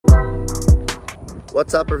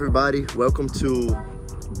What's up, everybody? Welcome to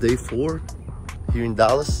day 4 here in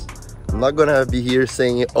Dallas. I'm not gonna be here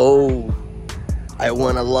saying, oh, I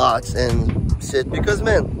won a lot and shit, because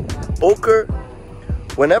man, poker,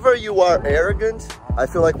 whenever you are arrogant, I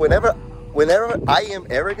feel like whenever I am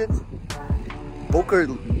arrogant, poker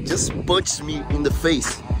just punches me in the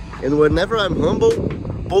face. And whenever I'm humble,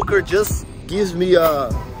 poker just gives me a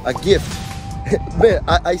gift. Man,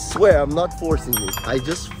 I swear I'm not forcing this. I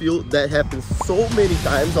just feel that happens so many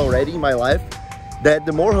times already in my life that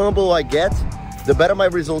the more humble I get, the better my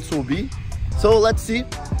results will be. So let's see.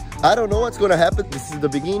 I don't know what's gonna happen. This is the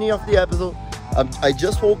beginning of the episode. I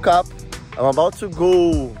just woke up. I'm about to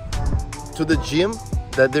go to the gym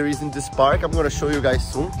that there is in this park. I'm gonna show you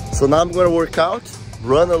guys soon. So now I'm gonna work out,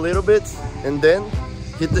 run a little bit, and then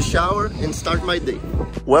hit the shower and start my day.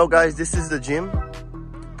 Well guys, this is the gym.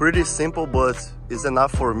 Pretty simple, but it's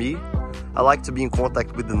enough for me. I like to be in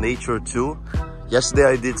contact with the nature too. Yesterday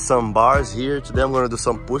I did some bars here. Today I'm gonna do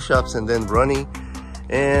some push-ups and then running.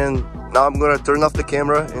 And now I'm gonna turn off the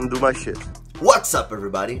camera and do my shit. What's up,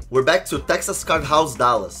 everybody? We're back to Texas Card House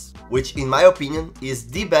Dallas, which in my opinion is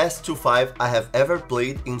the best 2-5 I have ever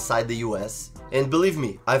played inside the US. And believe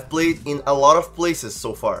me, I've played in a lot of places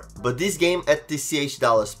so far, but this game at TCH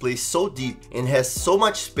Dallas plays so deep and has so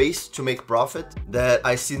much space to make profit that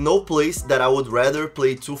I see no place that I would rather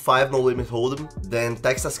play 2-5 no limit hold'em than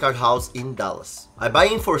Texas Card House in Dallas. I buy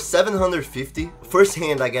in for 750, first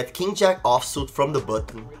hand I get King Jack offsuit from the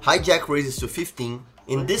button, hijack raises to 15.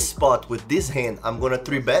 In this spot with this hand I'm gonna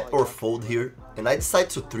 3-bet or fold here, and I decide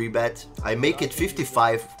to 3-bet. I make it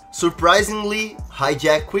 55. Surprisingly,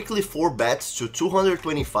 hijack quickly 4-bets to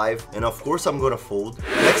 225, and of course I'm gonna fold.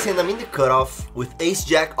 Next hand I'm in the cutoff with ace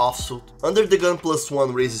jack offsuit. Under the gun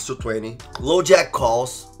 +1 raises to 20. Low jack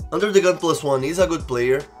calls. Under the gun +1 is a good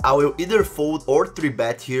player. I will either fold or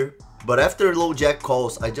 3-bet here. But after low jack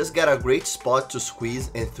calls, I just got a great spot to squeeze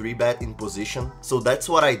and 3-bet in position. So that's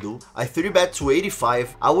what I do. I 3-bet to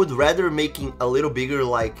 85. I would rather making a little bigger,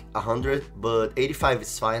 like 100, but 85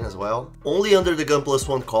 is fine as well. Only under the gun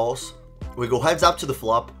 +1 calls. We go heads up to the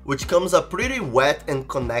flop, which comes a pretty wet and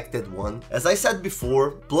connected one. As I said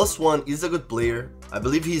before, +1 is a good player. I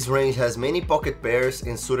believe his range has many pocket pairs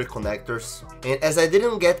and suited connectors. And as I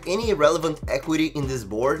didn't get any relevant equity in this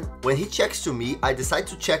board, when he checks to me, I decide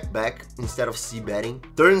to check back instead of c-betting.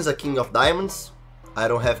 Turns a king of diamonds. I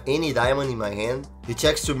don't have any diamond in my hand. He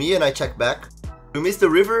checks to me and I check back. We miss the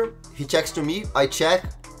river. He checks to me, I check.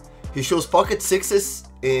 He shows pocket sixes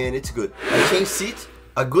and it's good. I change seat.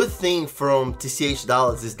 A good thing from TCH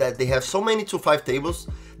Dallas is that they have so many 2-5 tables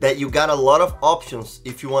that you got a lot of options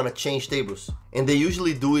if you want to change tables. And they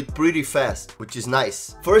usually do it pretty fast, which is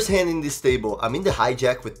nice. First hand in this table, I'm in the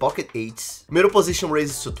hijack with pocket 8s. Middle position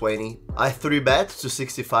raises to 20. I 3-bet to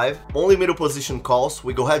 65. Only middle position calls.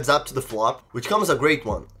 We go heads up to the flop, which comes a great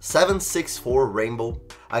one. 7-6-4 rainbow.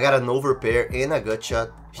 I got an overpair and a gut shot.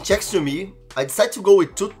 He checks to me. I decide to go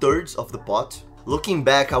with 2/3 of the pot. Looking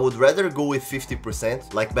back, I would rather go with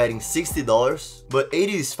 50%, like betting $60, but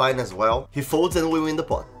 80 is fine as well. He folds and we win the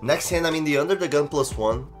pot. Next hand, I'm in the under the gun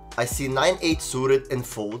 +1. I see 9-8 suited and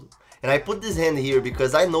fold. And I put this hand here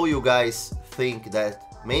because I know you guys think that,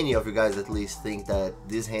 many of you guys at least think that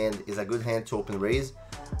this hand is a good hand to open raise.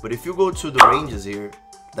 But if you go to the ranges here,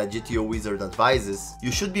 that GTO Wizard advises, you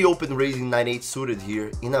should be open raising 9-8 suited here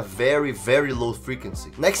in a very low frequency.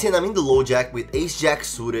 Next hand I'm in the low jack with ace jack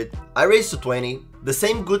suited. I raise to 20. The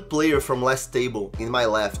same good player from last table in my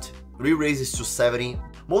left re-raises to 70.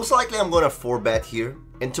 Most likely I'm gonna 4-bet here.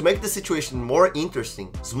 And to make the situation more interesting,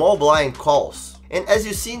 small blind calls. And as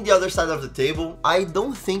you see in the other side of the table, I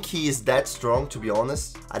don't think he is that strong, to be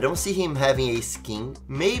honest. I don't see him having ace king.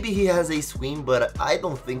 Maybe he has ace queen, but I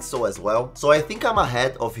don't think so as well. So I think I'm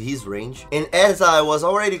ahead of his range. And as I was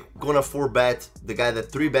already gonna 4-bet the guy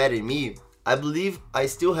that 3-betted me, I believe I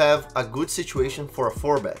still have a good situation for a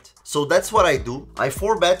 4-bet. So that's what I do. I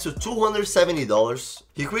 4-bet to $270.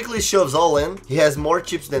 He quickly shoves all in. He has more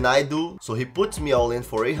chips than I do, so he puts me all in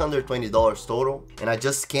for $820 total. And I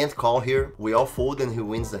just can't call here. We all fold and he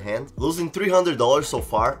wins the hand. Losing $300 so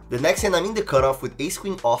far. The next hand I'm in the cutoff with ace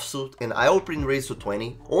queen offsuit and I open raise to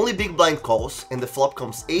 20. Only big blind calls and the flop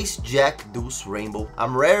comes ace jack deuce rainbow.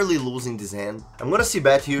 I'm rarely losing this hand. I'm gonna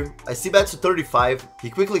c-bet here. I c-bet to 35. He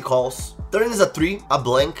quickly calls. Turn is a 3, a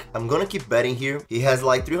blank. I'm gonna keep betting here. He has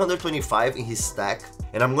like 325 in his stack.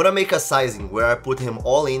 And I'm gonna make a sizing where I put him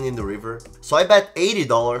all in the river. So I bet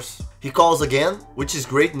 $80. He calls again, which is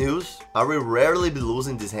great news. I will rarely be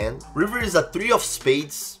losing this hand. River is a 3 of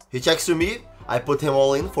spades. He checks to me. I put him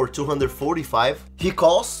all in for 245. He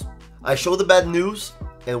calls. I show the bad news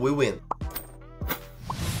and we win.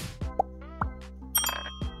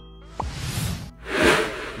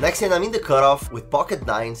 Next hand I'm in the cutoff with pocket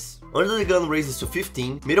 9s. Under the gun raises to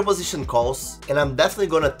 15, middle position calls, and I'm definitely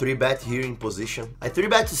gonna 3-bet here in position. I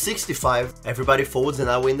 3-bet to 65, everybody folds and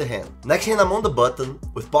I win the hand. Next hand I'm on the button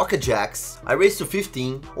with pocket jacks. I raise to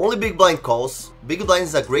 15, only big blind calls. Big blind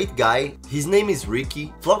is a great guy, his name is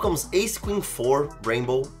Ricky. Flop comes ace queen 4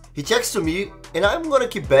 rainbow. He checks to me and I'm gonna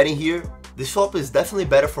keep betting here. This flop is definitely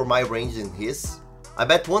better for my range than his. I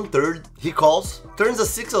bet 1/3, he calls, turns a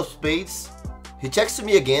 6 of spades. He checks to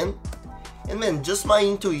me again. And man, just my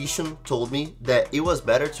intuition told me that it was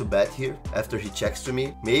better to bet here after he checks to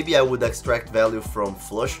me. Maybe I would extract value from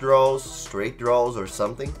flush draws, straight draws or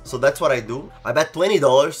something. So that's what I do. I bet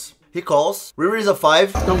 $20. He calls. River is a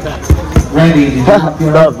 5. Don't bet.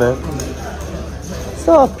 Stop, man.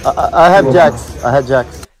 Stop. I have jacks. I had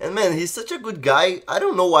jacks. And man, he's such a good guy. I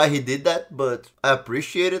don't know why he did that, but I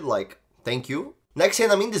appreciate it. Like, thank you. Next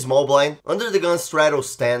hand, I'm in the small blind. Under the gun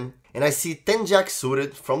straddles 10. And I see 10 jack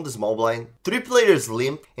suited from the small blind. 3 players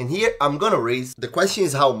limp, and here I'm gonna raise. The question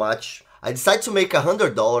is how much. I decide to make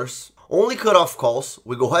 $100. Only cutoff calls.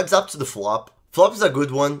 We go heads up to the flop. Flop is a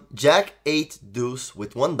good one. Jack 8 deuce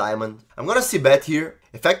with 1 diamond. I'm gonna see bet here.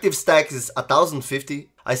 Effective stack is 1050.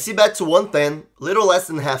 I see bet to 110, little less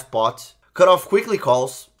than half pot. Cutoff quickly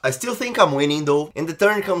calls. I still think I'm winning though, and the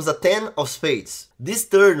turn comes a 10 of spades. This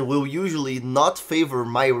turn will usually not favor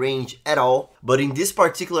my range at all, but in this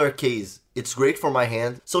particular case, it's great for my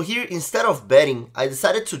hand. So here, instead of betting, I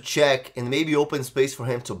decided to check and maybe open space for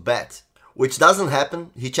him to bet, which doesn't happen.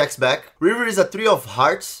 He checks back. River is a 3 of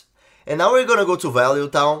hearts, and now we're gonna go to value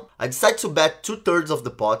town. I decide to bet 2/3 of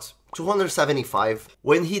the pot. 275.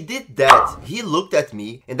 When he did that, he looked at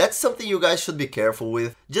me, and that's something you guys should be careful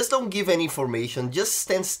with. Just don't give any information, just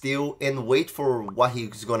stand still and wait for what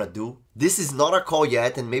he's gonna do. This is not a call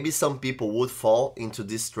yet, and maybe some people would fall into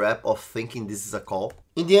this trap of thinking this is a call.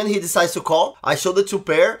 In the end, he decides to call. I show the 2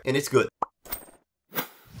 pair, and it's good.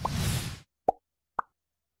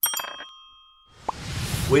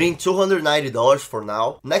 Winning $290 for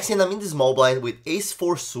now. Next hand I'm in the small blind with ace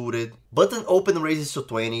 4 suited. Button open raises to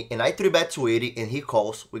 20 and I 3-bet to 80 and he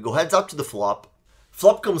calls. We go heads up to the flop.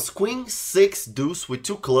 Flop comes queen 6 deuce with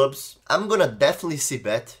 2 clubs. I'm gonna definitely see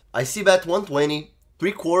bet. I see bet 120,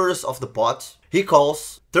 3/4 of the pot. He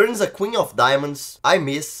calls, turns a queen of diamonds. I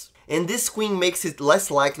miss, and this queen makes it less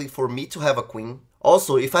likely for me to have a queen.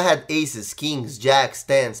 Also, if I had aces, kings, jacks,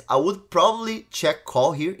 10s, I would probably check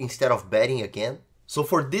call here instead of betting again. So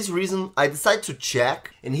for this reason, I decide to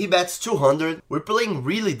check, and he bets 200. We're playing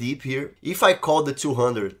really deep here. If I call the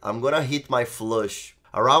 200, I'm gonna hit my flush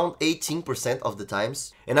around 18% of the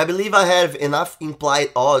times. And I believe I have enough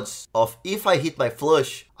implied odds of if I hit my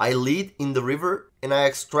flush, I lead in the river and I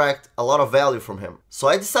extract a lot of value from him. So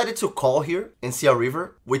I decided to call here and see a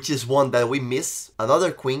river, which is one that we miss,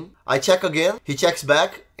 another queen. I check again, he checks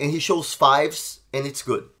back, and he shows 5s, and it's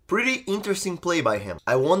good. Pretty interesting play by him.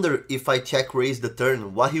 I wonder if I check raise the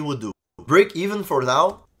turn, what he would do. Break even for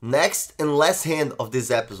now. Next and last hand of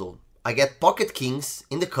this episode. I get pocket kings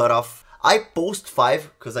in the cutoff. I post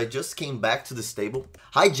 5 because I just came back to this table.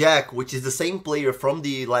 Hijack, which is the same player from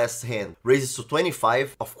the last hand, raises to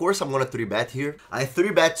 25. Of course I'm gonna 3-bet here. I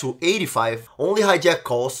 3-bet to 85. Only hijack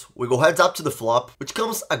calls. We go heads up to the flop, which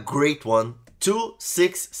comes a great one. 2,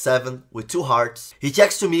 6, 7 with 2 hearts. He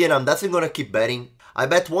checks to me and I'm definitely gonna keep betting. I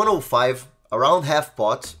bet 105, around half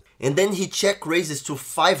pot, and then he check raises to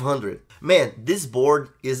 500. Man, this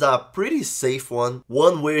board is a pretty safe one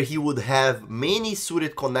where he would have many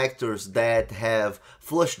suited connectors that have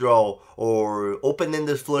flush draw or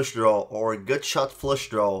open-ended flush draw or gut shot flush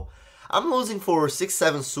draw. I'm losing for 6,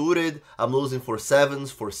 7 suited, I'm losing for 7s,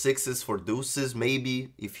 for 6s, for deuces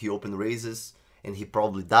maybe if he open raises, and he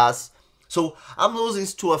probably does. So I'm losing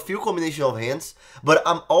to a few combination of hands, but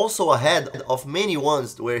I'm also ahead of many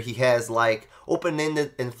ones where he has like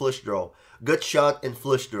open-ended and flush draw, gut shot and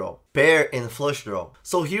flush draw, pair and flush draw.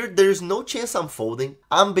 So here there's no chance I'm folding.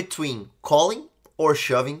 I'm between calling or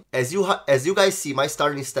shoving. As you guys see, my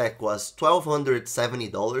starting stack was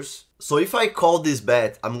 $1,270. So if I call this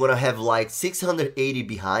bet, I'm gonna have like 680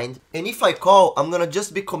 behind. And if I call, I'm gonna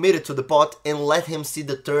just be committed to the pot and let him see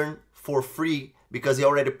the turn for free, because he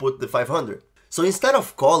already put the 500. So instead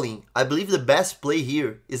of calling, I believe the best play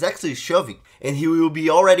here is actually shoving, and he will be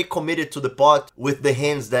already committed to the pot with the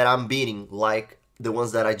hands that I'm beating, like the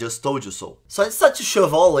ones that I just told you so. So I decide to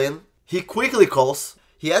shove all in. He quickly calls.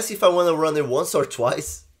 He asks if I want to run it once or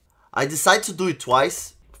twice. I decide to do it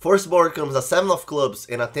twice. First board comes a 7 of clubs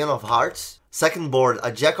and a 10 of hearts. Second board,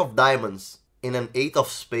 a jack of diamonds and an 8 of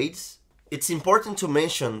spades. It's important to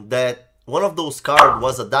mention that one of those cards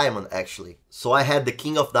was a diamond actually. So I had the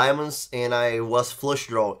king of diamonds and I was flush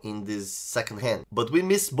draw in this second hand. But we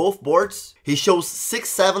missed both boards. He shows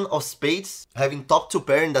 6-7 of spades, having top 2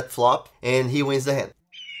 pair in that flop, and he wins the hand.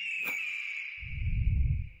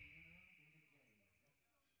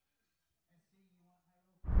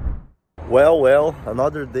 Well,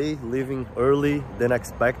 another day leaving early than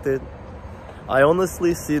expected. I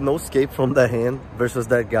honestly see no escape from the hand versus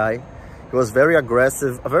that guy. He was very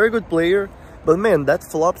aggressive, a very good player, but man, that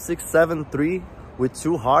flop 6-7-3 with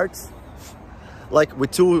 2 hearts, like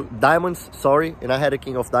with 2 diamonds, sorry, and I had a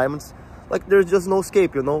king of diamonds. Like there's just no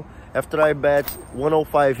escape, you know. After I bet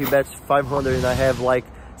 105, he bets 500, and I have like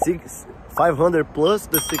 500 plus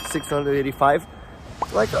the 685.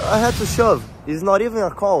 Like I had to shove. It's not even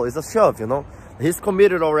a call, it's a shove, you know. He's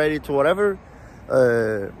committed already to whatever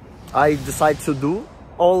I decide to do,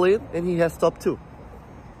 all in, and he has top 2.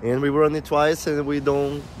 And we run it twice and we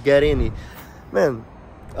don't get any. Man,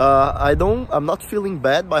 I'm not feeling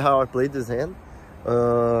bad by how I played this hand.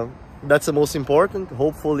 That's the most important.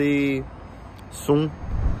 Hopefully soon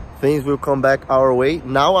things will come back our way.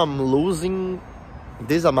 Now I'm losing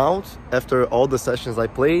this amount after all the sessions I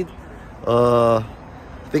played. I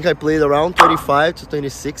think I played around 25 to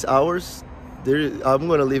 26 hours. I'm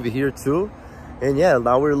gonna leave it here too. And yeah,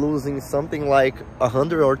 now we're losing something like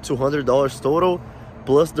 $100 or $200 total,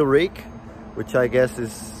 plus the rake, which I guess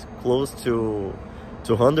is close to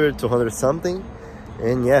 200 something.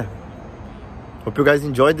 And yeah, hope you guys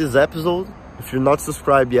enjoyed this episode. If you're not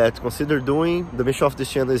subscribed yet, consider doing. The mission of this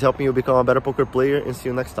channel is helping you become a better poker player, and see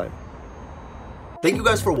you next time. Thank you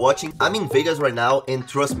guys for watching. I'm in Vegas right now, and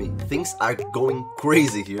trust me, things are going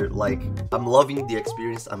crazy here. Like, I'm loving the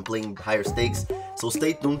experience. I'm playing higher stakes, so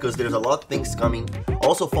stay tuned because there's a lot of things coming.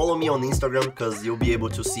 Also follow me on Instagram because you'll be able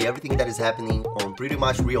to see everything that is happening on pretty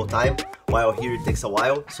much real time, while here it takes a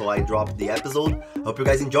while, so I dropped the episode. Hope you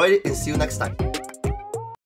guys enjoyed it, and see you next time.